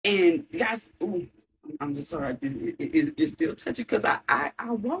And guys, ooh, I'm just sorry, it's still touchy because I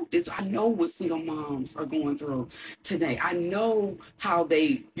walk this. I know what single moms are going through today. I know how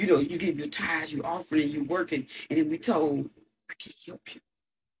they, you give your tithes, you offering, you working, and then we told, I can't help you.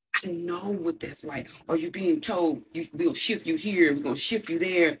 I know what that's like. Or you being told we'll shift you here, we're gonna shift you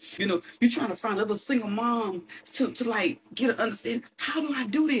there. You're trying to find other single moms to like get an understanding. How do I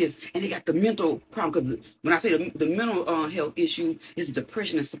do this? And they got the mental problem because when I say the mental health issue is the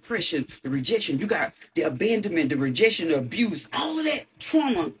depression and suppression, the rejection. You got the abandonment, the rejection, the abuse, all of that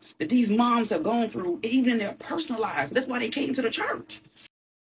trauma that these moms have gone through, even in their personal lives. That's why they came to the church.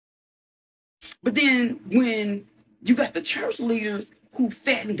 But then when you got the church leaders who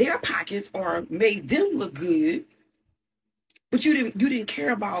fattened their pockets or made them look good, but you didn't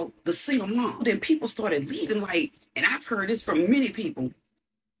care about the single mom. Then people started leaving, like, and I've heard this from many people.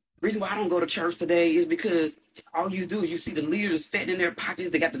 The reason why I don't go to church today is because all you do is you see the leaders fattening their pockets.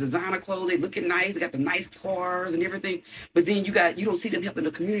 They got the designer clothes, they looking nice, they got the nice cars and everything. But then you don't see them helping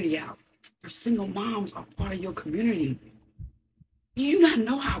the community out. Your single moms are part of your community. You not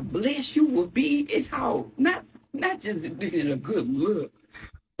know how blessed you will be and how not just getting a good look,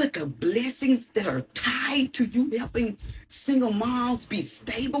 but the blessings that are tied to you helping single moms be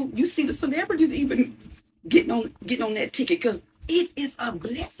stable. You see the celebrities even getting on that ticket because it is a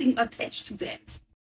blessing attached to that.